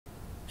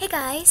Hey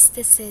guys,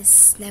 this is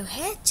Snow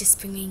here, just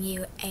bringing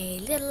you a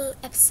little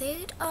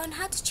episode on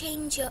how to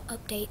change your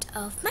update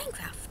of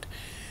Minecraft.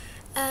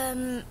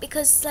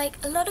 Because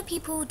a lot of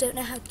people don't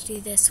know how to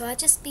do this, so I'll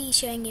just be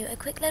showing you a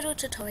quick little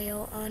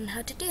tutorial on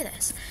how to do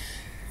this.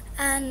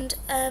 And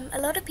a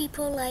lot of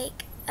people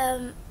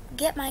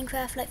get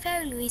Minecraft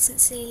fairly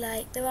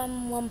recently, they're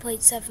on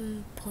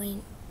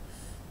 1.7.9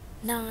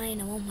 or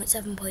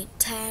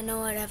 1.7.10 or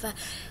whatever,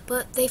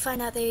 but they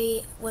find out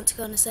they want to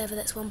go on a server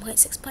that's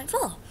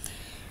 1.6.4.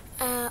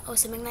 Or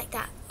something like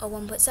that, or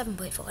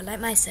 1.7.4, like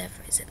my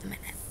server is at the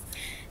minute.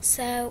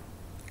 So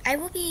I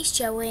will be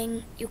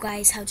showing you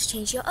guys how to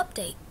change your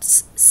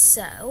updates.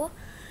 So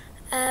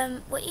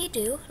what you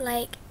do,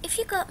 if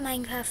you got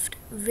Minecraft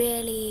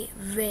really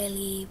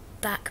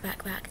back,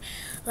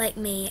 like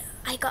me,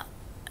 I got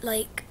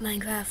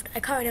Minecraft, I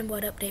can't remember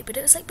what update, but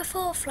it was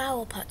before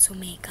flower pots were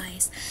made,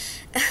 guys.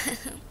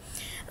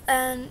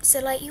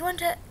 So you want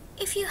to,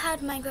 if you had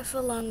Minecraft for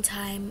a long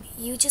time,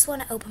 you just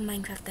want to open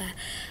Minecraft there.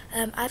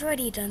 I've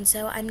already done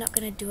so. I'm not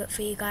going to do it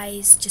for you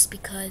guys just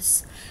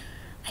because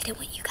I don't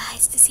want you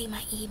guys to see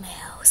my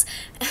emails.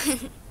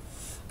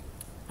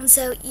 And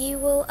so you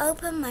will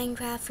open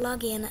Minecraft,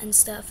 log in and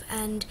stuff,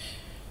 and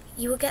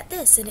you will get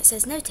this, and it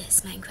says,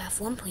 "Notice, Minecraft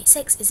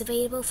 1.6 is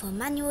available for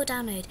manual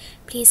download.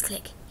 Please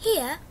click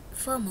here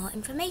for more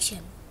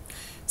information."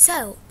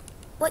 So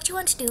what you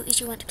want to do is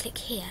you want to click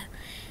here.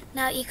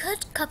 Now you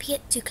could copy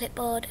it to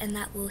clipboard and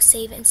that will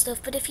save it and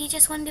stuff, but if you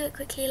just want to do it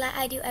quickly like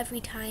I do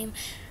every time,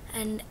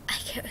 and I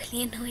get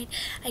really annoyed,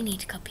 I need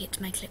to copy it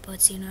to my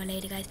clipboard sooner or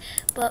later, guys.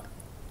 But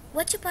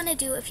what you want to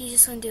do if you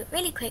just want to do it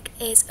really quick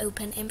is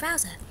open in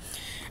browser,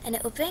 and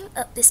it will bring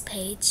up this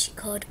page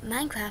called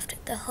Minecraft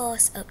the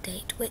Horse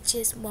Update, which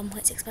is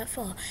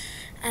 1.6.4,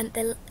 and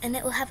it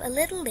will have a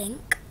little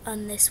link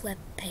on this web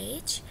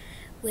page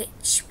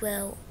which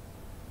will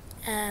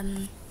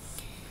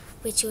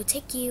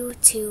take you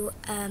to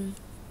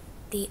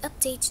the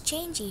update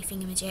changey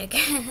thingamajig.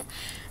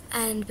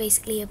 And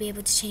basically you'll be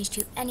able to change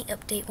to any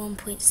update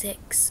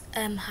 1.6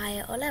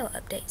 higher or lower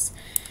updates.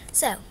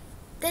 So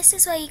this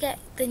is where you get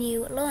the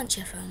new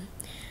launcher from.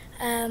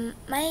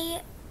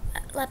 My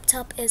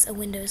laptop is a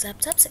Windows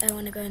laptop, so I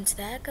want to go into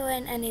there. Go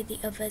in any of the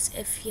others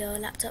if your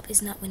laptop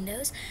is not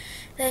Windows.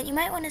 Then you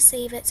might want to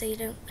save it so you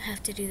don't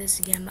have to do this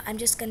again, but I'm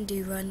just going to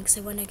do run because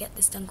I want to get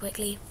this done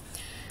quickly.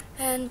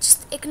 And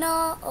just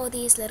ignore all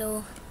these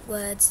little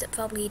words that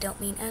probably don't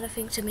mean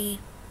anything to me.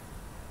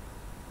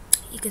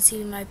 You can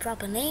see my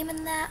proper name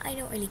in there, I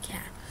don't really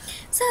care.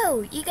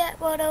 So you get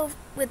brought over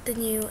with the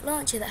new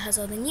launcher that has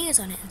all the news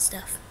on it and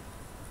stuff.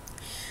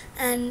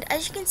 And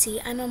as you can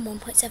see, I'm on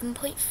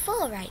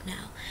 1.7.4 right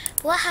now.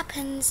 But what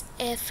happens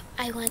if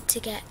I want to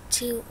get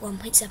to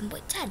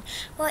 1.7.10?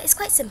 Well, it's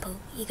quite simple.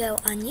 You go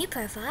on new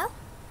profile.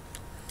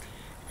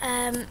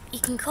 You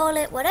can call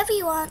it whatever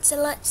you want, so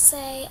let's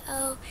say,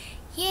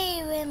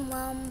 you're in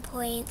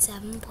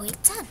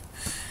 1.7.10,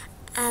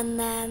 and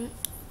then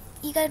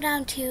you go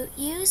down to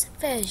use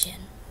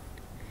version,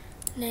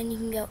 and then you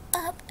can go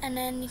up, and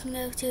then you can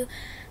go to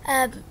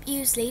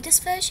use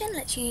latest version.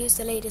 Let you use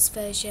the latest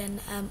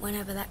version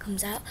whenever that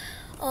comes out,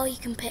 or you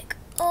can pick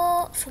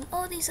all from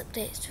all these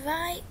updates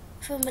right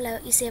from below.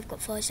 You see I've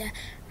got 4 there,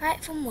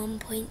 right from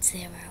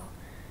 1.0.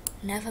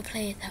 Never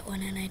played that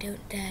one and I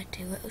don't dare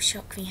to. It will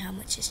shock me how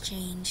much has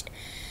changed.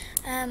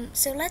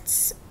 So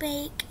let's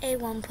make a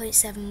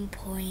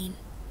 1.7.10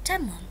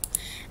 one,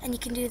 and you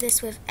can do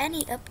this with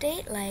any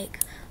update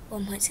like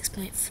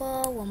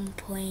 1.6.4,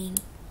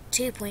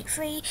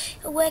 1.2.3.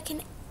 It'll work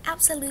in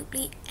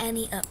absolutely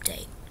any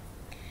update.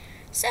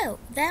 So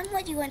then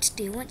what you want to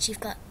do once you've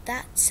got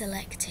that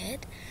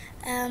selected,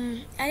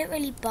 I don't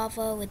really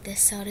bother with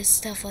this sort of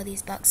stuff or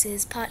these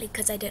boxes, partly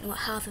because I don't know what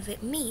half of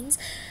it means,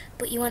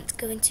 but you want to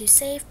go into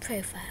save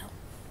profile,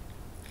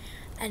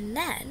 and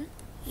then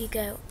you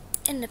go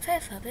in the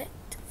profile bit.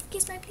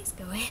 Please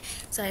go away.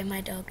 Sorry,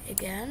 my dog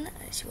again,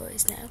 as you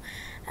always know.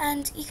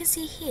 And you can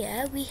see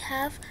here we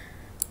have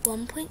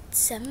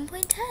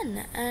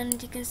 1.7.10,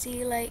 and you can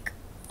see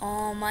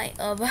all my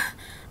other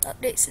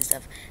updates and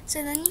stuff.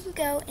 So then you can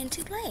go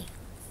into play.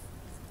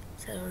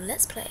 So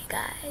let's play,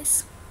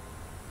 guys.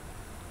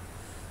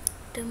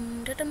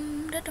 Dum da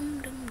dum da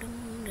dum dum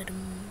dum da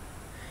dum.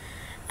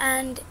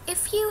 And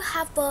if you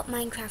have bought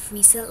Minecraft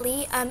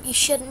recently, you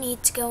shouldn't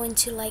need to go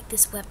into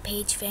this web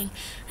page thing,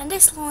 and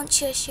this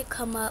launcher should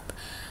come up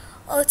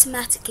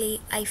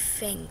automatically, I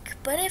think.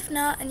 But if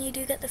not, and you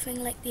do get the thing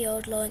like the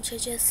old launcher,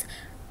 just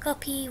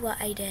copy what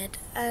I did.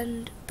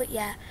 But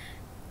yeah,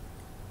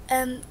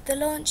 the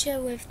launcher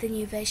with the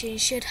new version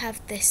should have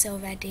this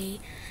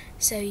already,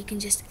 so you can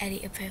just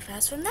edit your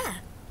profiles from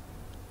there.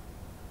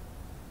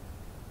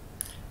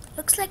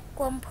 Looks like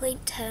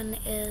 1.10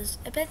 is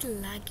a bit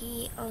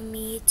laggy on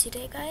me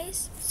today,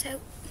 guys,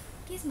 so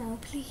gizmo,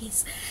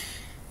 please.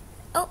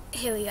 Oh,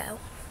 here we go.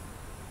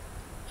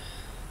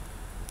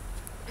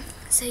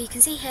 So you can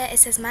see here it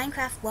says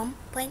Minecraft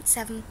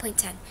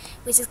 1.7.10,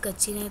 which is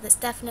good, so you know that's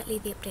definitely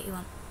the update you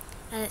want.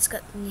 And it's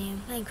got the new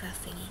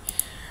Minecraft thingy.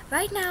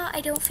 Right now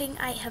I don't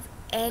think I have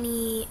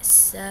any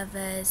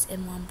servers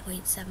in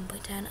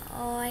 1.7.10,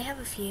 oh, I have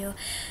a few.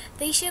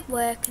 They should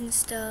work and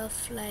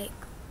stuff, like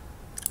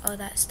all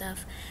that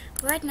stuff.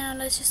 Right now,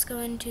 let's just go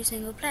into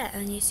single player,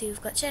 and you see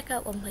we've got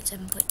checkout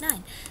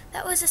 1.7.9.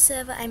 That was a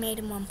server I made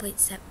in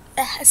 1.7.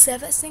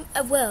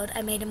 A world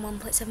I made in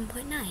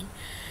 1.7.9.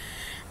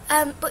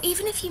 But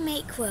even if you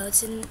make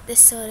worlds in this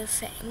sort of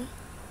thing,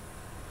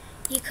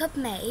 you could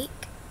make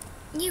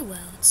new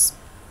worlds.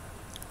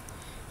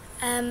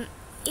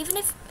 Even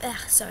if,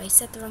 sorry,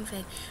 said the wrong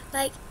thing.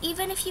 Like,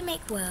 even if you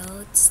make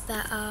worlds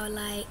that are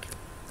like,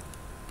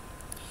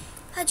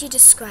 how do you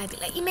describe it?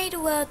 Like, you made a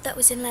world that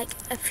was in like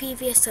a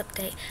previous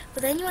update,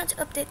 but then you want to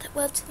update that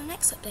world to the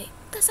next update.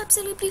 That's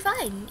absolutely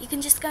fine. You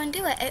can just go and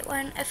do it. It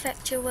won't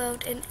affect your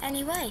world in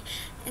any way.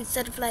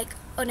 Instead of like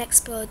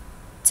unexplored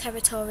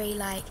territory,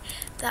 like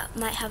that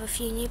might have a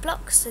few new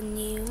blocks and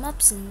new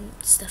mobs and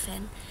stuff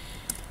in.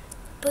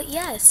 But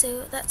yeah,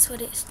 so that's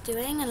what it's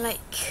doing, and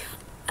like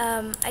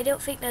I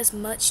don't think there's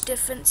much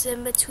difference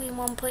in between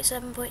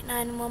 1.7.9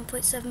 and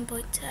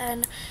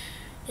 1.7.10.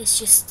 It's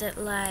just that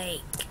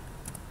like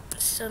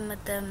some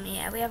of them,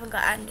 yeah, we haven't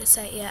got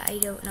andesite yet. I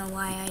don't know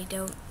why I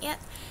don't yet,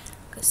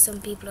 because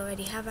some people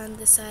already have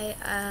andesite.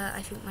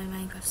 I think my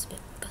Minecraft's a bit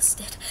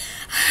busted.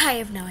 I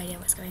have no idea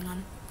what's going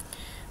on.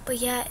 But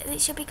yeah, it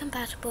should be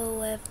compatible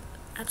with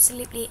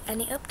absolutely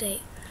any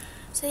update.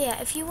 So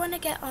yeah, if you want to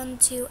get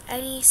onto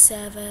any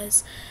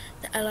servers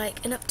that are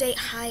like an update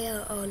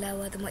higher or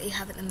lower than what you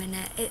have at the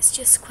minute, it's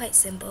just quite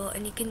simple,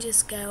 and you can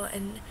just go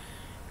and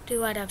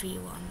do whatever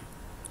you want.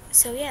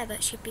 So yeah,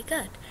 that should be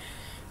good.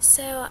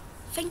 So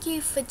thank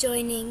you for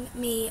joining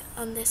me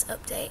on this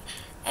update.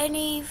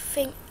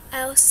 Anything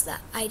else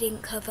that I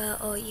didn't cover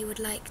or you would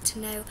like to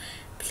know,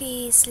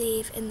 please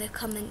leave in the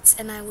comments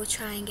and I will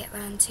try and get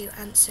round to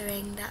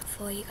answering that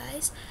for you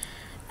guys.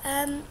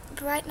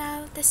 But right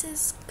now, this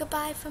is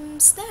goodbye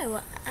from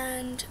Snow,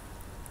 and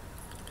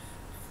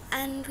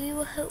we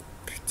will hope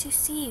to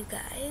see you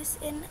guys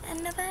in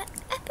another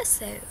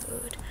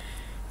episode.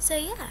 So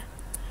yeah,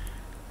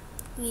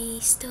 we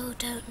still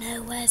don't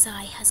know where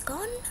Zai has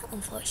gone,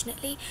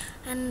 unfortunately,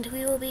 and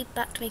we will be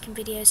back to making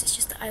videos. It's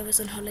just that I was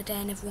on holiday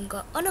and everyone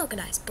got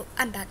unorganised, but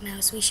I'm back now,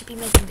 so we should be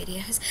making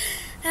videos.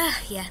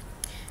 Yeah.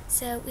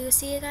 So we will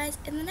see you guys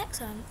in the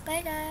next one.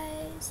 Bye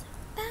guys.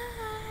 Bye.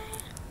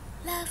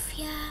 Love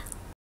ya.